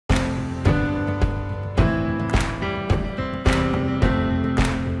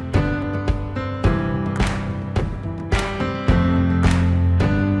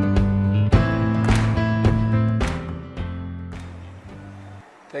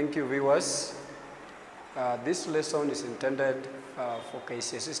Thank you, viewers. This lesson is intended for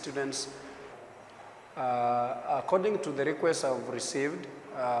KCSE students. According to the request I've received,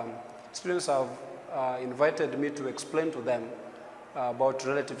 students have invited me to explain to them about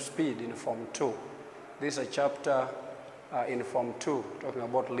relative speed in Form 2. This is a chapter in Form 2 talking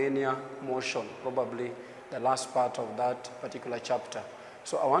about linear motion, probably the last part of that particular chapter.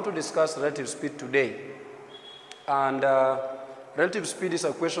 So I want to discuss relative speed today. And relative speed is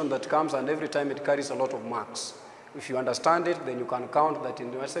a question that comes, and every time it carries a lot of marks. If you understand it, then you can count that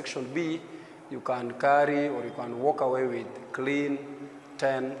in your section B, you can carry or you can walk away with clean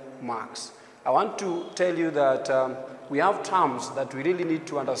 10 marks. I want to tell you that we have terms that we really need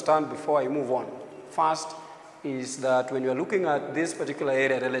to understand before I move on. First is that when you are looking at this particular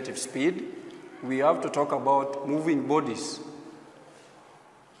area, relative speed, we have to talk about moving bodies.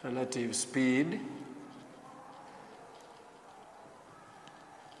 Relative speed.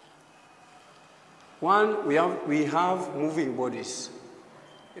 One, we have moving bodies.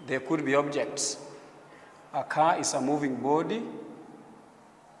 There could be objects. A car is a moving body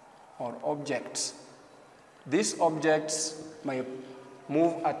or objects. These objects may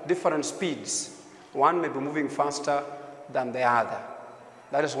move at different speeds. One may be moving faster than the other.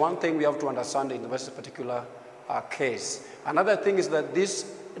 That is one thing we have to understand in this particular case. Another thing is that these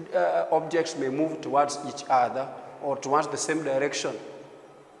objects may move towards each other or towards the same direction.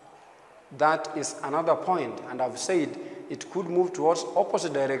 That is another point, and I've said it could move towards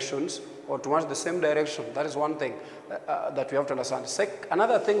opposite directions or towards the same direction. That is one thing that we have to understand.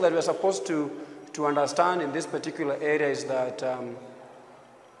 Another thing that we're supposed to understand in this particular area is that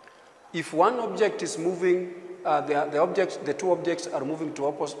if one object is moving, the two objects are moving to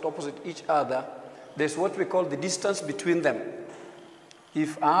opposite each other, there's what we call the distance between them.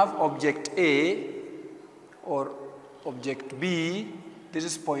 If I have object A or object B, this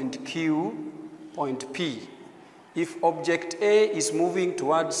is point Q, point P. If object A is moving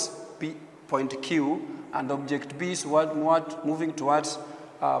towards point Q and object B is moving towards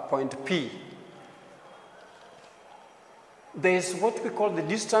point P, there is what we call the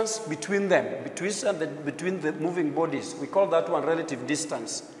distance between them, between the moving bodies. We call that one relative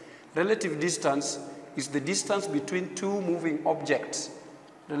distance. Relative distance is the distance between two moving objects.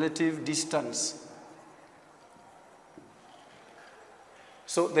 Relative distance.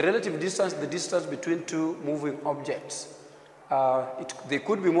 So the relative distance, the distance between two moving objects. They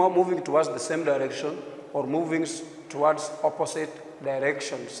could be more moving towards the same direction or moving towards opposite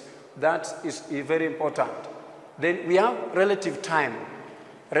directions. That is very important. Then we have relative time.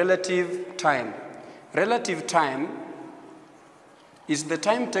 Relative time. Relative time is the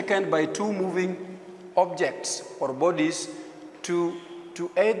time taken by two moving objects or bodies to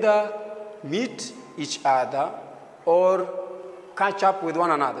either meet each other or catch up with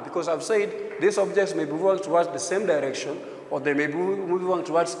one another, because I've said these objects may be moving towards the same direction or they may be moving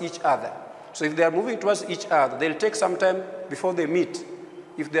towards each other. So if they are moving towards each other, they'll take some time before they meet.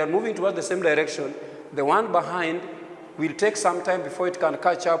 If they are moving towards the same direction, the one behind will take some time before it can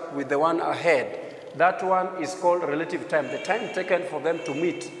catch up with the one ahead. That one is called relative time. The time taken for them to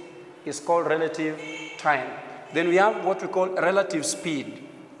meet is called relative time. Then we have what we call relative speed.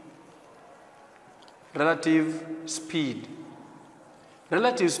 Relative speed.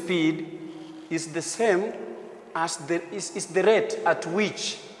 Relative speed is the same as the rate at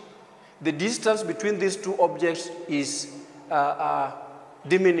which the distance between these two objects is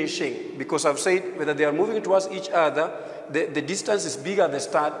diminishing. Because I've said whether they are moving towards each other, the distance is bigger at the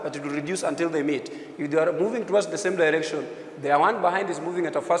start, but it will reduce until they meet. If they are moving towards the same direction, the one behind is moving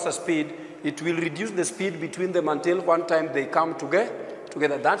at a faster speed, it will reduce the speed between them until one time they come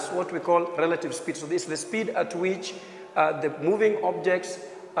together. That's what we call relative speed. So this is the speed at which the moving objects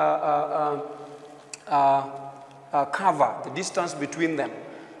cover the distance between them.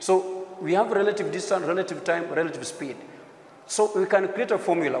 So we have relative distance, relative time, relative speed. So we can create a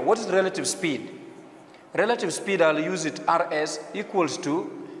formula. What is relative speed? Relative speed, I'll use it, RS equals to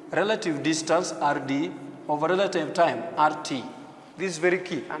relative distance, RD, over relative time, RT. This is very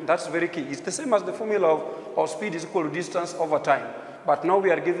key, and that's very key. It's the same as the formula of speed is equal to distance over time. But now we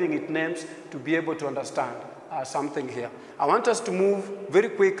are giving it names to be able to understand something here. I want us to move very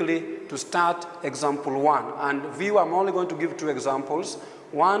quickly to start example 1. And view, I'm only going to give 2 examples.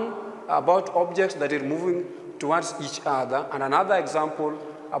 One about objects that are moving towards each other, and another example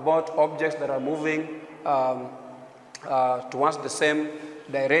about objects that are moving towards the same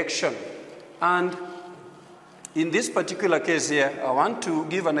direction. And in this particular case here, I want to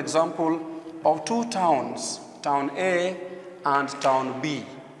give an example of 2 towns, town A and town B.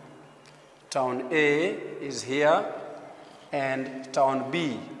 Town A is here, and town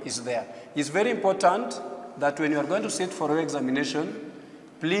B is there. It's very important that when you are going to sit for your examination,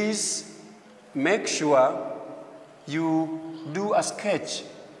 please make sure you do a sketch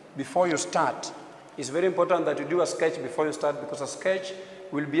before you start. It's very important that you do a sketch before you start, because a sketch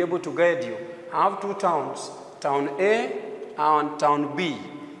will be able to guide you. I have two towns, town A and town B.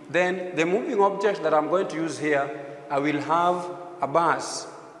 Then the moving object that I'm going to use here, I will have a bus.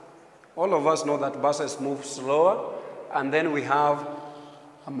 All of us know that buses move slower. And then we have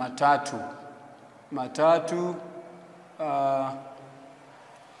a matatu. Matatu,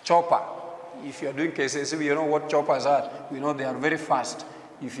 chopper. If you're doing KCSE, you know what choppers are. We know they are very fast.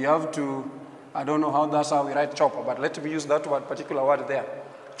 If you have to, I don't know that's how we write chopper, but let me use that word, particular word there.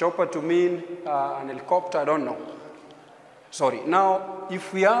 Chopper to mean an helicopter, I don't know. Sorry. Now,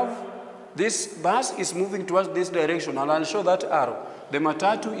 if we have this bus is moving towards this direction, and I'll show that arrow. The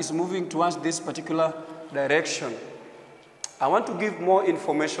matatu is moving towards this particular direction. I want to give more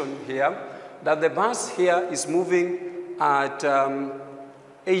information here that the bus here is moving at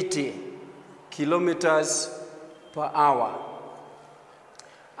 80 kilometers per hour.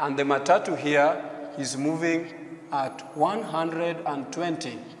 And the matatu here is moving at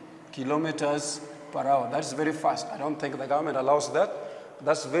 120 kilometers per hour. That's very fast. I don't think the government allows that.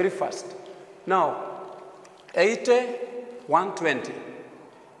 That's very fast. Now, 80, 120.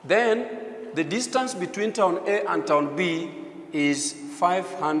 Then the distance between town A and town B is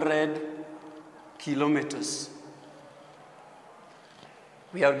 500 kilometers.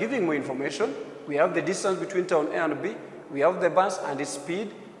 We are giving more information. We have the distance between town A and B. We have the bus and its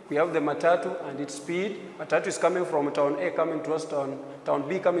speed. We have the matatu and its speed. Matatu is coming from town A, coming towards town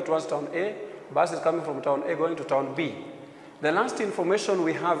B, coming towards town A. Bus is coming from town A, going to town B. The last information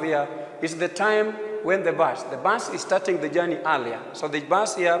we have here is the time when the bus is starting the journey earlier. So the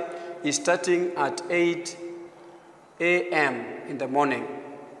bus here is starting at 8 a.m. in the morning.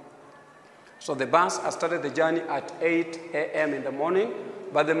 So the bus has started the journey at 8 a.m. in the morning,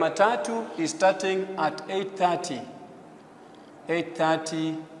 but the matatu is starting at 8:30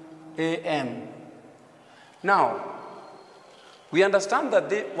 a.m. Now, we understand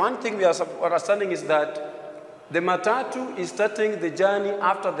that one thing we are understanding is that the matatu is starting the journey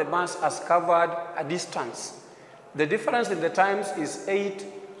after the bus has covered a distance. The difference in the times is 8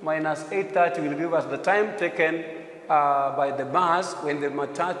 minus 8:30 will give us the time taken by the bus when the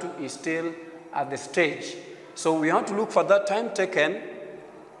matatu is still at the stage. So we have to look for that time taken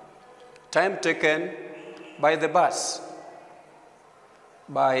by the bus.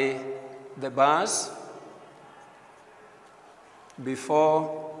 By the bus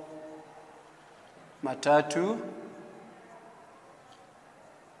before matatu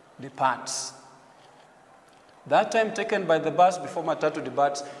departs. That time taken by the bus before matatu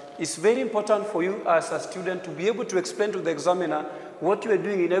departs is very important for you as a student to be able to explain to the examiner what you are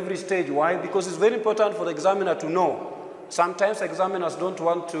doing in every stage. Why? Because it's very important for the examiner to know. Sometimes examiners don't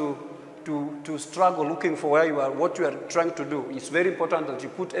want to struggle looking for where you are, what you are trying to do. It's very important that you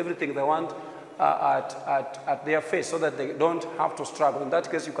put everything they want at their face so that they don't have to struggle. In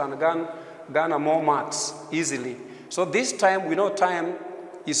that case, you can garner more marks easily. So this time, we know time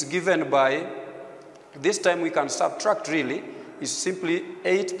is given by, this time we can subtract really, is simply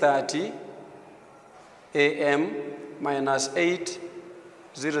 8:30 a.m. minus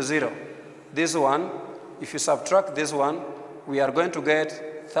 8:00. This one, if you subtract this one, we are going to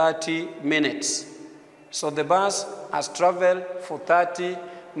get 30 minutes. So the bus has traveled for 30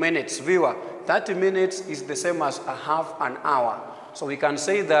 minutes. Viewer, 30 minutes is the same as a half an hour. So we can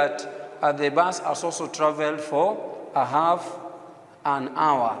say that the bus has also traveled for a half an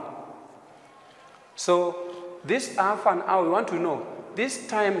hour. So this half an hour, we want to know, this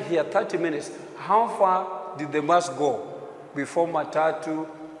time here, 30 minutes, how far did the bus go before matatu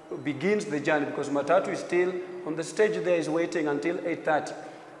begins the journey? Because matatu is still on the stage there, is waiting until 8:30.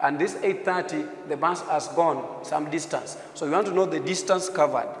 And this 8:30, the bus has gone some distance. So we want to know the distance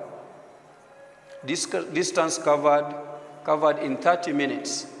covered. Distance covered in 30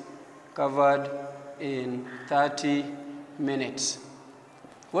 minutes. Covered in 30 minutes.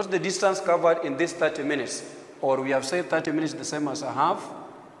 What's the distance covered in this 30 minutes? Or we have said 30 minutes the same as a half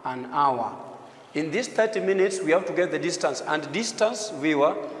an hour. In this 30 minutes, we have to get the distance. And distance,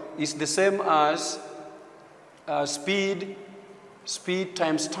 viewer, is the same as speed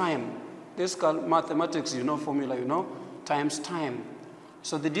times time. This is called mathematics, formula, times time.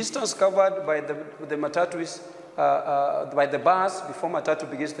 So the distance covered by the matatu is, by the bus before matatu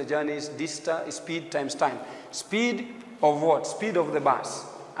begins the journey is speed times time. Speed of what? Speed of the bus.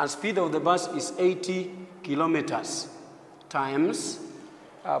 And speed of the bus is 80 kilometers times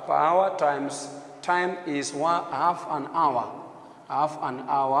per hour times time is half an hour. Half an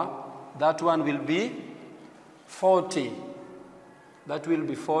hour. That one will be 40. That will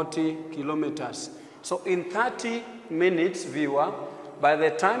be 40 kilometers. So in 30 minutes, viewer, by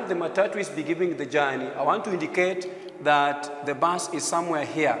the time the matatu is beginning the journey, I want to indicate that the bus is somewhere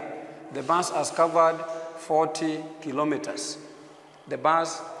here. The bus has covered 40 kilometers. The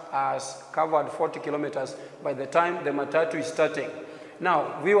bus has covered 40 kilometers by the time the matatu is starting.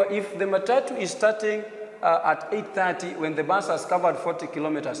 Now, viewer, if the matatu is starting at 8:30 when the bus has covered 40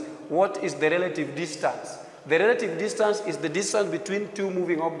 kilometers, what is the relative distance? The relative distance is the distance between two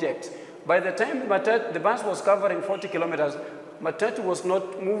moving objects. By the time the bus was covering 40 kilometers, matatu was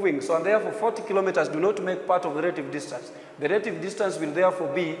not moving, so therefore 40 kilometers do not make part of the relative distance. The relative distance will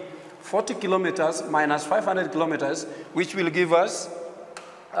therefore be 40 kilometers minus 500 kilometers, which will give us,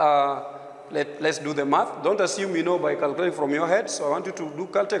 let's do the math. Don't assume you know by calculating from your head, so I want you to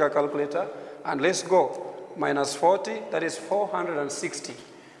take a calculator, and let's go. Minus 40, that is 460.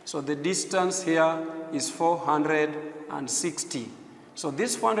 So the distance here is 460. So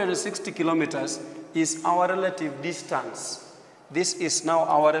this 460 kilometers is our relative distance. This is now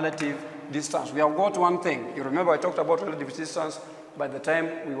our relative distance. We have got one thing. You remember I talked about relative distance by the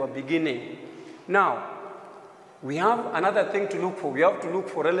time we were beginning. Now, we have another thing to look for. We have to look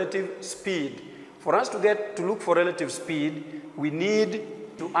for relative speed. For us to look for relative speed, we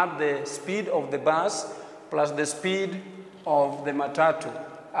need to add the speed of the bus plus the speed of the matatu.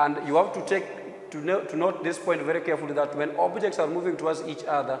 And you have to note this point very carefully, that when objects are moving towards each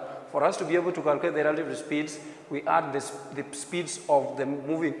other, for us to be able to calculate the relative speeds, we add the speeds of the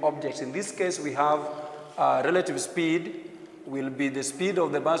moving objects. In this case, we have relative speed will be the speed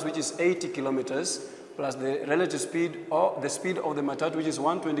of the bus, which is 80 kilometers, plus the relative speed or the speed of the matatu, which is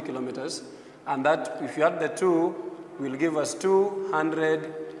 120 kilometers. And that, if you add the two, will give us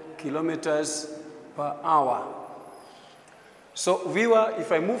 200 kilometers per hour. So viewer, if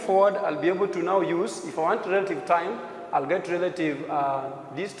I move forward, I'll be able to now use, if I want relative time, I'll get relative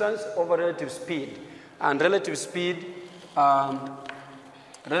distance over relative speed. And relative speed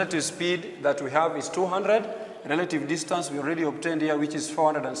that we have is 200. Relative distance we already obtained here, which is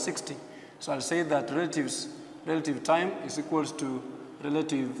 460. So I'll say that relative time is equals to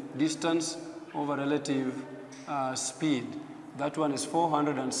relative distance over relative speed. That one is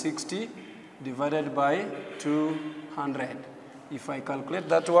 460 divided by 200. If I calculate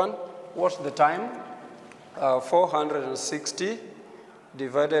that one, what's the time? 460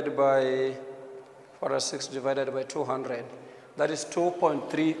 divided by 200. That is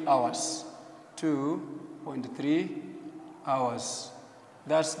 2.3 hours. 2.3 hours.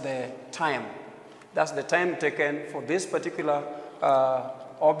 That's the time. That's the time taken for this particular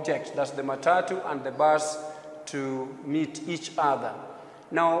object, that's the matatu and the bus, to meet each other.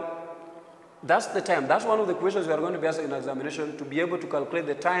 Now, that's the time. That's one of the questions we are going to be asked in examination, to be able to calculate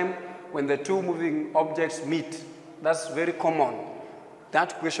the time when the two moving objects meet. That's very common.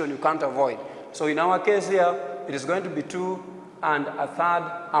 That question you can't avoid. So in our case here, it is going to be 2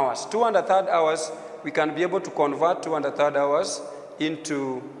 1/3 hours. 2 1/3 hours, we can be able to convert 2 1/3 hours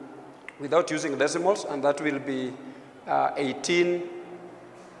into, without using decimals, and that will be 18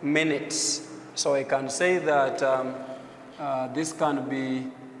 minutes. So I can say that this can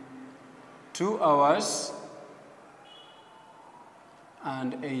be 2 hours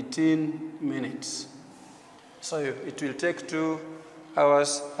and 18 minutes. So it will take 2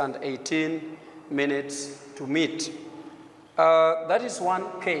 hours and 18 minutes to meet. That is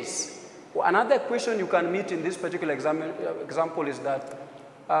one case. Another question you can meet in this particular example is that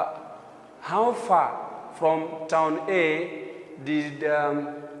how far from town A did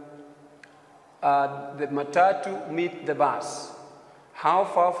the matatu meet the bus? How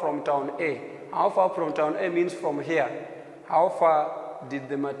far from town A? How far from town A means from here. How far did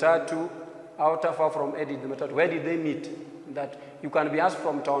the matatu, how far from A did the matatu, where did they meet? That you can be asked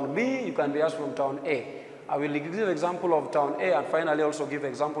from town B, you can be asked from town A. I will give an example of town A and finally also give an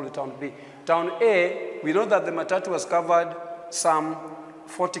example of town B. Town A, we know that the matatu has covered some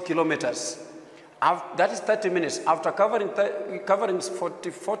 40 kilometers. That is 30 minutes. After covering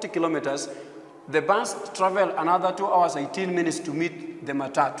 40 kilometers, the bus traveled another 2 hours, 18 minutes to meet the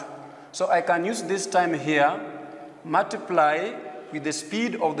matatu. So I can use this time here, multiply with the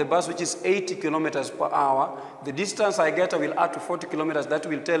speed of the bus, which is 80 kilometers per hour. The distance I get, I will add to 40 kilometers. That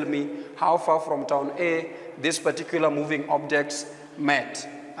will tell me how far from town A this particular moving objects met.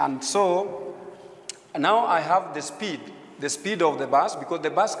 And so now I have the speed of the bus, because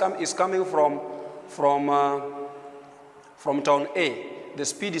the bus is coming from town A. The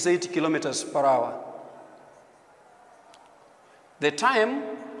speed is 80 kilometers per hour. The time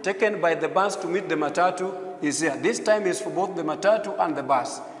taken by the bus to meet the matatu is here. This time is for both the matatu and the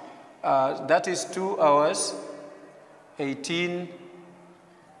bus. That is 2 hours, 18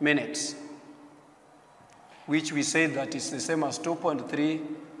 minutes, which we say that is the same as 2.3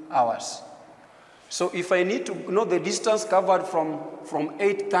 hours. So if I need to know the distance covered from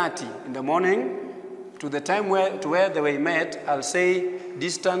 8:30 in the morning to the time to where they were met, I'll say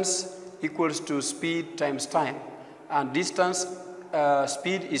distance equals to speed times time. And distance,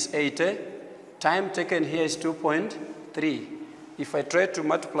 speed is 80. Time taken here is 2.3. If I try to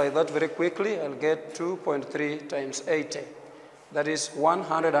multiply that very quickly, I'll get 2.3 times 80. That is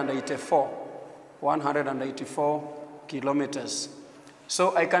 184 kilometers.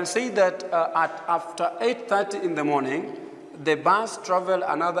 So I can say that after 8:30 in the morning, the bus traveled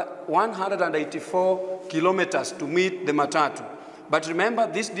another 184 kilometers to meet the matatu. But remember,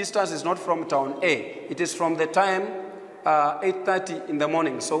 this distance is not from town A. It is from the time 8:30 in the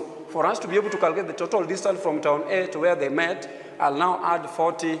morning. So for us to be able to calculate the total distance from town A to where they met, I'll now add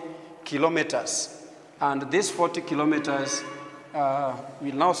 40 kilometers. And these 40 kilometers,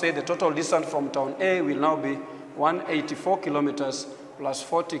 we'll now say the total distance from town A will now be 184 kilometers plus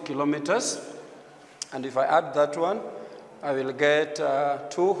 40 kilometers. And if I add that one, I will get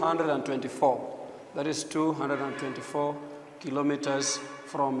 224. That is 224 kilometers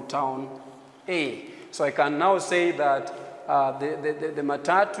from town A. So I can now say that the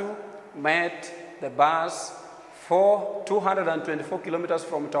matatu met the bus for 224 kilometers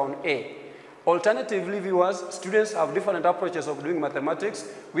from town A. Alternatively, viewers, students have different approaches of doing mathematics.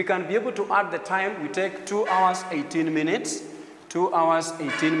 We can be able to add the time. We take 2 hours, 18 minutes, 2 hours,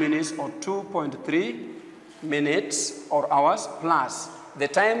 18 minutes, or 2.3 minutes or hours plus the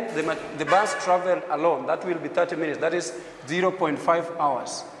time the bus traveled alone. That will be 30 minutes. That is 0.5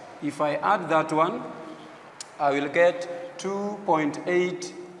 hours. If I add that one, I will get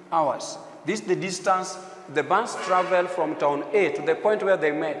 2.8 hours. This is the distance the bus traveled from town A to the point where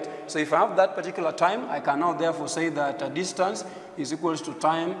they met. So if I have that particular time, I can now therefore say that distance is equals to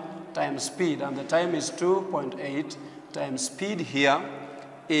time times speed, and the time is 2.8 times speed here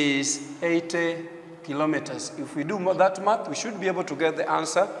is 80 kilometers. If we do that math, we should be able to get the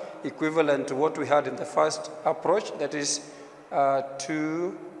answer equivalent to what we had in the first approach, that is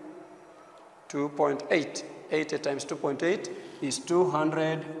 2.8. 80 times 2.8 is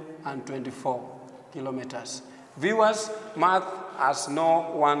 224 kilometers. Viewers, math has no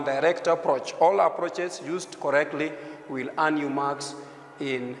one direct approach. All approaches used correctly will earn you marks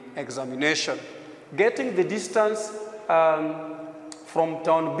in examination. Getting the distance from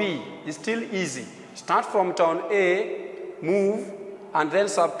town B is still easy. Start from town A, move, and then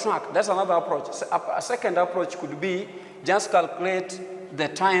subtract. That's another approach. A second approach could be just calculate the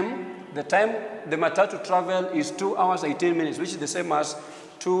time. The time the matatu travel is 2 hours, 18 minutes, which is the same as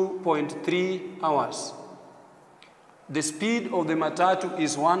 2.3 hours. The speed of the matatu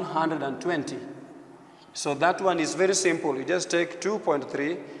is 120. So that one is very simple. You just take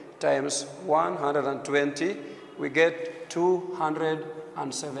 2.3 times 120. We get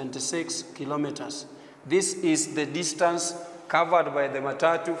 276 kilometers. This is the distance covered by the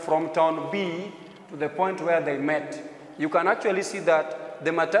matatu from town B to the point where they met. You can actually see that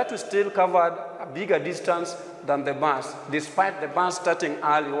the matatu still covered a bigger distance than the bus, despite the bus starting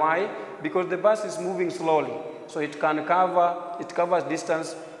early. Why? Because the bus is moving slowly. So it covers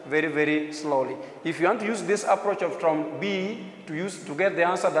distance very, very slowly. If you want to use this approach of from B to get the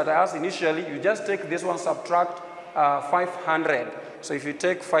answer that I asked initially, you just take this one, subtract 500. So if you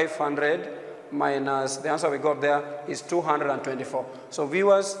take 500 minus the answer we got there is 224. So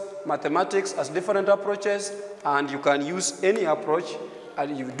viewers, mathematics has different approaches, and you can use any approach,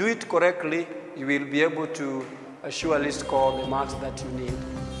 and if you do it correctly, you will be able to surely score the marks that you need.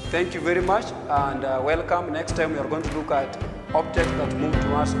 Thank you very much, and welcome. Next time we are going to look at objects that move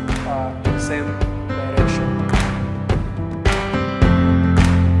towards the same direction.